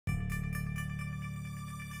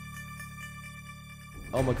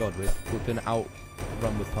Oh my god, we've been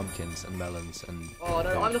outrun with pumpkins and melons and. Oh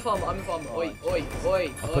no, I'm the farmer. I'm the farmer. Oi, oi,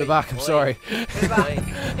 oi. I'll put it back. I'm sorry. Put it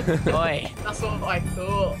back. Oi. That's what I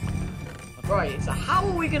thought. Right. So how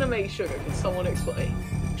are we gonna make sugar? Can someone explain?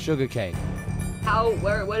 Sugarcane. How?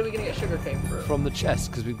 Where are we gonna get sugar cane from? From the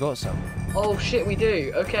chest, because we've got some. Oh shit, we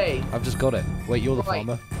do. Okay. I've just got it. Wait, you're the Right.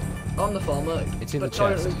 farmer. I'm the farmer. It's in the but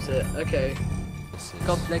don't chest. lose it. Okay. This is...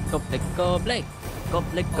 Goblet, goblet, goblet.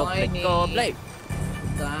 Goblet, I goblet, need- goblet.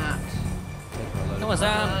 That. Taking a load Come of- on,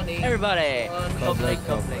 Sam. Honey. Everybody. Goblet, Goblet,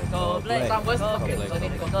 goblet, goblet. Sam, where's the Goblet, buckets? I need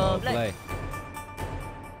a goblet, bucket. goblet. goblet.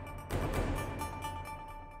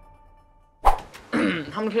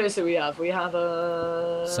 How many players do we have? We have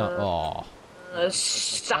Oh, a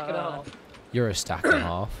stack and a half. you're a stack and a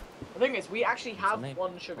half. The thing is, we actually have Some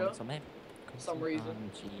one sugar Some for some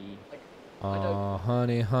reason. Like, Oh,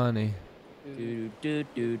 honey, honey. Do do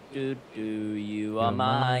do do do. You are You're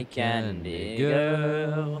my my candy candy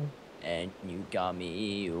girl, and you got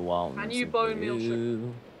me once. Can you bone meal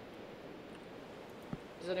sugar?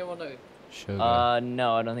 Does anyone know? Sugar.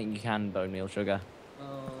 No, I don't think you can bone meal sugar.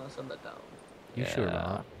 Send that down. You sure Yeah.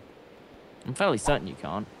 not? I'm fairly certain you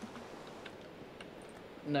can't.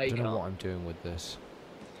 No, I you don't know can't. what I'm doing with this.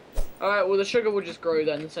 Alright, well the sugar will just grow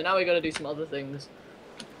then, so now we gotta do some other things.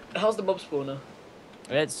 How's the mob spawner?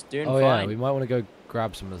 It's doing Oh fine. yeah, we might want to go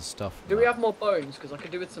grab some of the stuff. Do we have more bones? Because I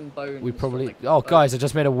could do with some bones. We probably. like, Oh, guys, I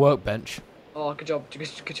just made a workbench. Oh, good job.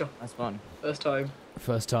 Good job. That's fun. First time.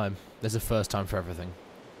 First time. There's a first time for everything.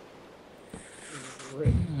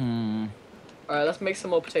 Hmm. Alright, let's make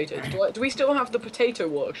some more potatoes. Do we still have the potato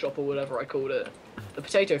workshop or whatever I called it? The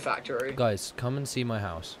potato factory. Guys, come and see my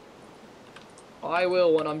house. I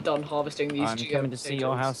will when I'm done harvesting these I'm GM coming to see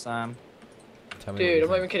your potatoes. house, Sam. Tell me what Dude, you I'm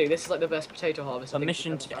not even think. kidding. This is like the best potato harvest. I think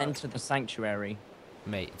Permission we've to ever had. enter the sanctuary.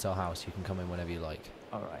 Mate, it's our house. You can come in whenever you like.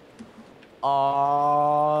 Alright.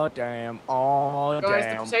 Oh damn! Oh Guys, the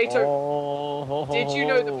damn! potato- Oh, ho, ho, Did you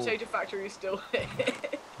know the ho. potato factory is still here?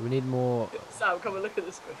 We need more. Sam, come and look at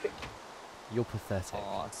this quick. You're pathetic.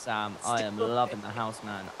 Oh, Sam, I am loving the house,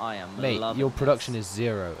 man. I am Mate, loving your this. production is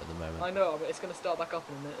 0 at the moment. I know, but it's gonna start back up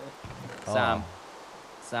in a minute. Sam. Oh.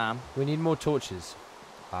 Sam. We need more torches,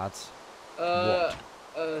 lads. We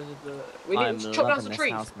I'm need to chop down loving some this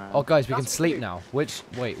trees. house, man. Oh, guys, we can That's what sleep we do. now.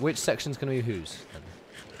 Which section's gonna be whose? then?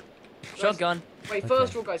 Shotgun. Wait, Okay.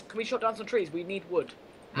 first of all, guys, can we chop down some trees? We need wood.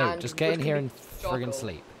 No, And just get wood in can here be and charcoal. friggin'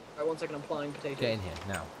 sleep. Alright, 1 second, I'm planting potatoes. Get in here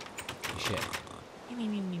now. Shit.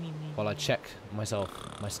 While I check my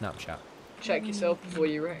Snapchat. Check yourself before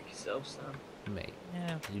you wreck yourself, Sam. Mate,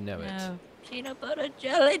 No. you know it. Peanut butter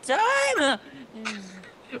jelly time.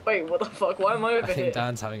 Wait, what the fuck? Why am I I over think here?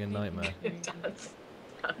 Dan's having a nightmare. Dan's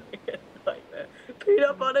having a nightmare.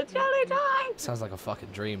 Peanut butter jelly time! Sounds like a fucking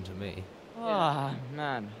dream to me. Oh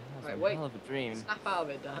man, that's Right, a wait. hell of a dream. Snap out of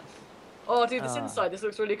it, Dan. Oh, dude, this Ah. inside, this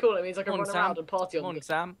looks really cool. It means I can Morning, run Sam. around and party on Morning, the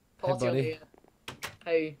Sam. party on buddy. the.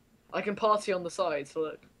 Hey, I can party on the side. So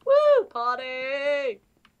look, woo, party!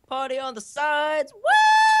 Party on the sides.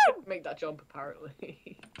 Woo! Make that jump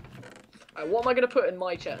apparently. Alright, what am I gonna put in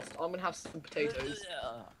my chest? I'm gonna have some potatoes.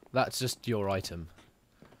 That's just your item.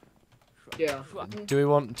 Yeah. Do we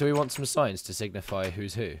want some signs to signify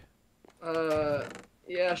who's who?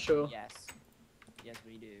 Yeah, sure. Yes. Yes,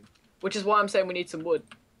 we do. Which is why I'm saying we need some wood.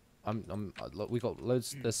 Look, we got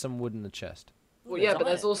loads. There's some wood in the chest. Well, yeah, but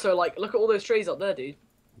there's also like, look at all those trees up there, dude.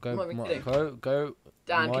 Go, I'm not even kidding. go.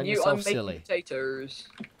 Dan, mind can you? yourself I'm making silly. potatoes.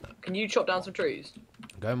 Can you chop down some trees?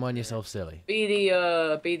 Go mind yourself silly. Be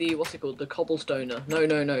the what's it called? The cobblestoner.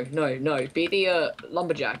 No. Be the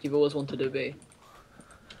lumberjack you've always wanted to be.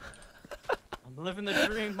 I'm living the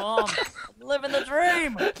dream, Mom. I'm living the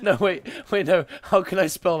dream. No, wait, no. How can I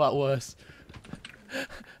spell that worse?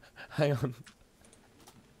 Hang on.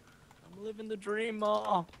 I'm living the dream,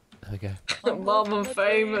 Mom. Okay. Mom, I'm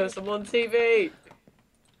famous. I'm on TV.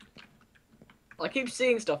 I keep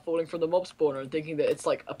seeing stuff falling from the mob spawner and thinking that it's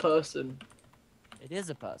like a person. It is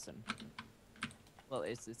a person. Well,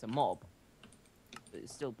 it's a mob, but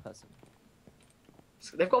it's still a person.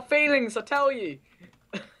 They've got feelings, I tell you.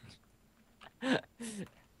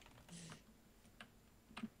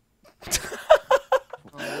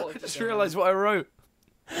 I just realised what I wrote.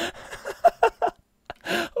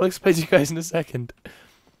 I'll explain to you guys in a second.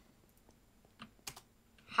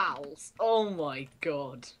 Howls. Oh my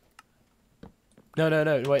god.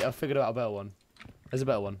 No. Wait, I figured out a better one. There's a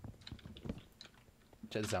better one.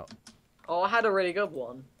 Check this out. Oh, I had a really good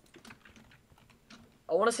one.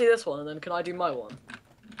 I want to see this one, and then can I do my one?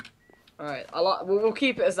 All right, we'll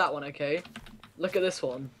keep it as that one, okay? Look at this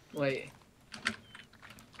one. Wait.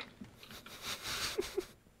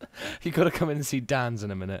 You gotta come in and see Dan's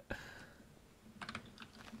in a minute.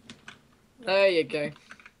 There you go.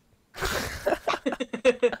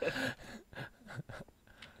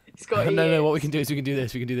 It's got EA. No, what we can do is we can do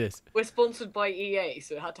this. We can do this. We're sponsored by EA,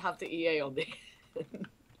 so it had to have the EA on the.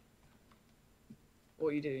 What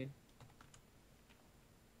are you doing?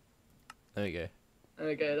 There we go. There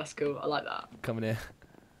we go. That's cool. I like that. Coming here.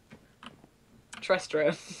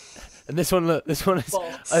 Trestro. And this one, look. This one is.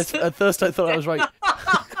 Boss. At first, I thought I was right.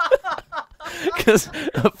 Because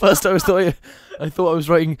at first I thought I was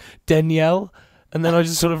writing Danielle, and then I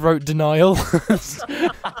just sort of wrote denial.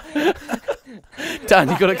 Dan,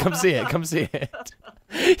 you gotta come see it. Come see it.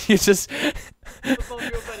 You just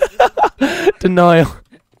denial.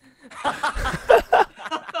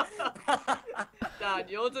 Dan,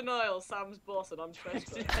 you're denial. Sam's boss, and I'm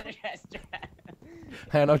Trestro.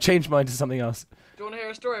 Hang on, I've changed mine to something else. Do you want to hear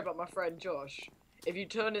a story about my friend Josh? If you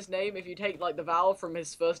turn his name, if you take like the vowel from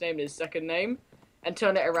his first name and his second name, and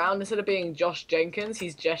turn it around, instead of being Josh Jenkins,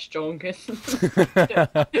 he's Jess Jenkins.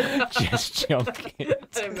 Jess Jenkins.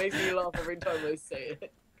 It makes me laugh every time I say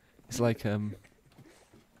it. It's like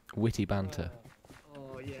witty banter,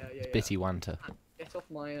 Oh yeah. bitty wanter. Get off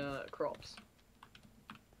my crops,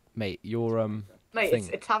 Mate, your mate. thing.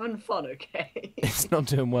 It's having fun, okay? It's not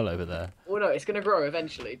doing well over there. Well, no, it's gonna grow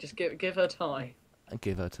eventually. Just give her time.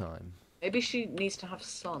 Give her time. Maybe she needs to have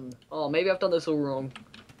sun. Oh, maybe I've done this all wrong.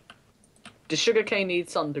 Does sugarcane need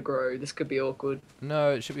sun to grow? This could be awkward.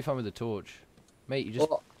 No, it should be fine with the torch. Mate, you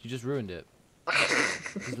just ruined it.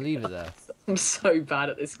 Just leave it there. I'm so bad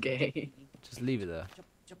at this game. Just leave it there.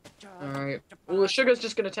 Alright. Well, the sugar's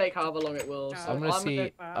just gonna take however long it will. So I'm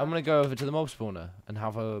gonna go over to the mob spawner and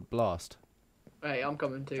have a blast. Hey, I'm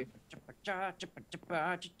coming too.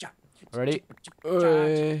 Ready?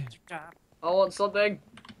 Hey. I want something.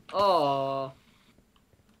 Oh.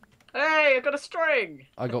 Hey, I got a string.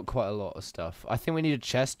 I got quite a lot of stuff. I think we need a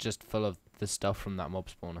chest just full of the stuff from that mob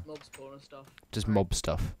spawner. Mob spawner stuff. Just mob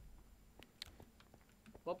stuff.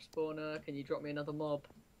 Mob spawner, can you drop me another mob?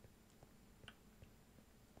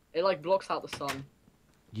 It like blocks out the sun.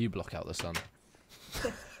 You block out the sun.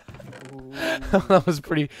 That was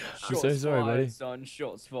pretty. I'm so sorry, buddy. Son,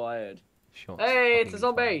 shots fired. Shots Hey, it's a fucking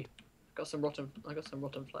zombie. fired. I got some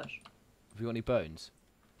rotten flesh. Have you got any bones?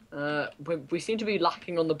 We seem to be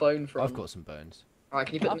lacking on the bone front. I've got some bones. Alright,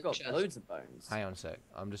 can you put them I've in the got chest? loads of bones. Hang on a sec.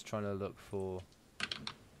 I'm just trying to look for.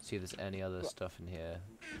 See if there's any other stuff in here.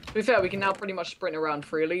 To be fair, we can now pretty much sprint around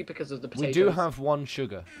freely because of the potatoes. We do have one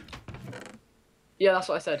sugar. Yeah, that's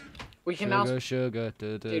what I said. We can now, Sugar.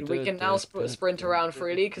 dude. We can now sprint around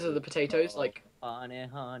freely because of the potatoes. Like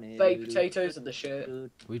Honey. baked potatoes are the shit.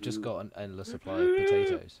 We've just got an endless supply of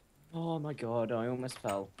potatoes. Oh my god, I almost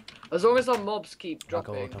fell. As long as our mobs keep Oh god,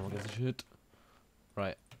 dropping. I don't give a shit.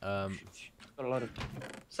 Right. Got a lot of.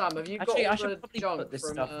 Sam, have you Actually, I got all should the probably junk put this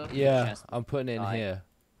from? stuff in the Yeah, chest. I'm putting it in Aye. here.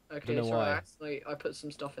 Okay, know sorry. why. Actually, I put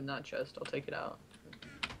some stuff in that chest. I'll take it out.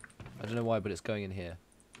 I don't know why, but it's going in here.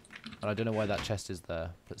 And I don't know why that chest is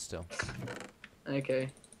there, but still. Okay.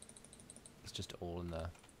 It's just all in there.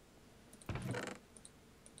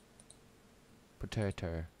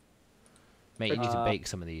 Potato. Mate, you need to bake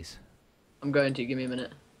some of these. I'm going to. Give me a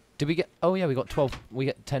minute. Did we get... Oh yeah, we got 12... We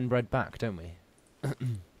get 10 bread back, don't we?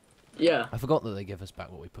 Yeah. I forgot that they give us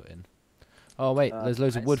back what we put in. Oh wait, there's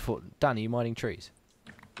loads of nice. wood for... Dan, are you mining trees?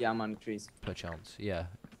 Yeah, I'm on trees. Perchance, yeah.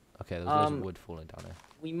 Okay, there's loads of wood falling down here.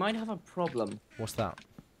 We might have a problem. What's that?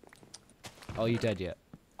 Oh, are you dead yet?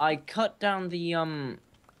 I cut down the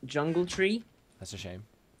jungle tree, That's a shame.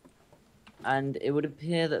 and it would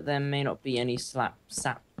appear that there may not be any Slaplings.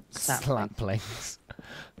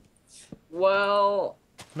 Well,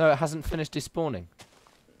 No, it hasn't finished despawning.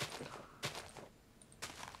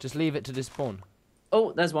 Just leave it to despawn.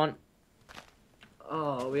 Oh, there's one.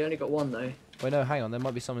 oh, we only got one though. Wait, no, hang on. There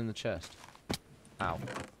might be some in the chest. Ow.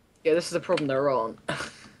 Yeah, this is the problem there aren't.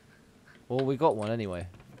 Well, we got one anyway.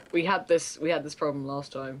 we had this problem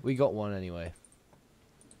last time. We got one anyway.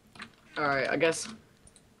 All right, I guess.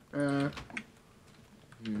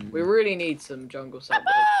 We really need some jungle saplings.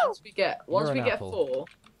 Once You're we an get apple. 4.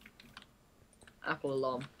 Apple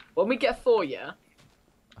alarm. When we get 4, yeah.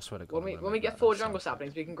 I swear to God. When we get 4 jungle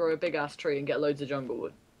saplings, we can grow a big ass tree and get loads of jungle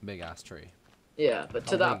wood. Big ass tree. Yeah, but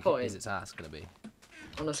to How that big point, is its ass gonna be?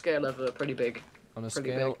 on a scale of pretty big. On a Pretty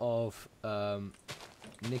scale big. of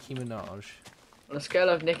Nicki Minaj, On a scale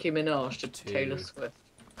of Nicki Minaj to To- Taylor Swift.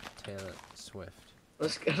 Taylor Swift. On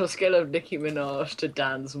a scale of Nicki Minaj to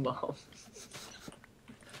Dan's mom.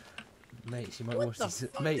 Mate, she might watch this.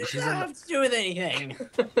 Mate, she's in. have to do with anything.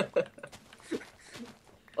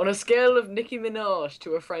 On a scale of Nicki Minaj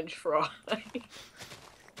to a French fry.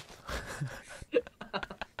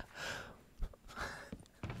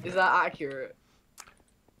 Is that accurate?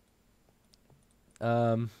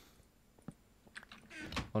 On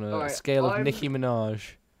a Alright, scale of I'm- Nicki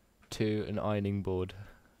Minaj to an ironing board.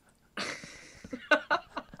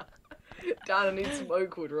 Dan, I need some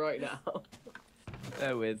oak wood right now.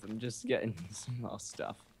 Bear with, I'm just getting some more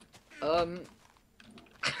stuff.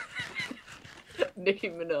 Nicki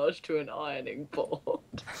Minaj to an ironing board.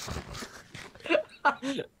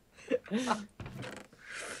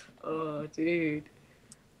 Oh, dude.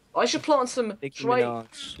 I should plant some. Nicki Should I,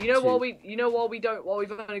 Minaj you know, to while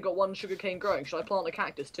we've only got one sugarcane growing, should I plant a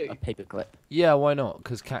cactus too? a paperclip. Yeah, why not?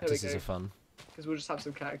 Because cactuses go. are fun. Because we'll just have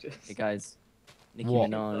some cactus. Hey guys, Nicki What?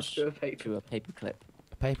 Let's do a Minaj paper. to a paperclip.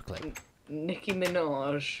 A paperclip. Nicki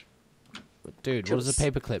Minaj. Dude, what does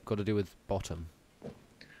a paperclip got to do with bottom?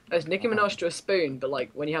 It's Nicki Minaj to a spoon, but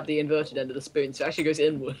like when you have the inverted end of the spoon, so it actually goes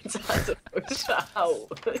inwards as opposed to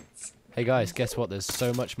outwards. Hey guys, guess what? There's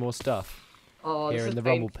so much more stuff Oh, here this in is the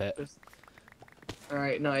rumble painful. pit.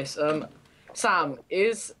 Alright, nice. Sam,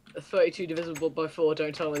 is 32 divisible by 4?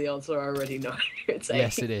 Don't tell me the answer, I already know. It's 8.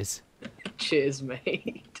 Yes, it is. Cheers,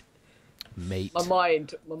 mate. Mate. My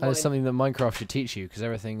mind. That is something that Minecraft should teach you, because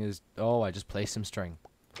everything is... Oh, I just placed some string.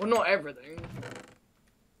 Well, not everything.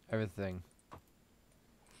 Everything.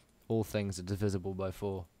 All things are divisible by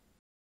 4.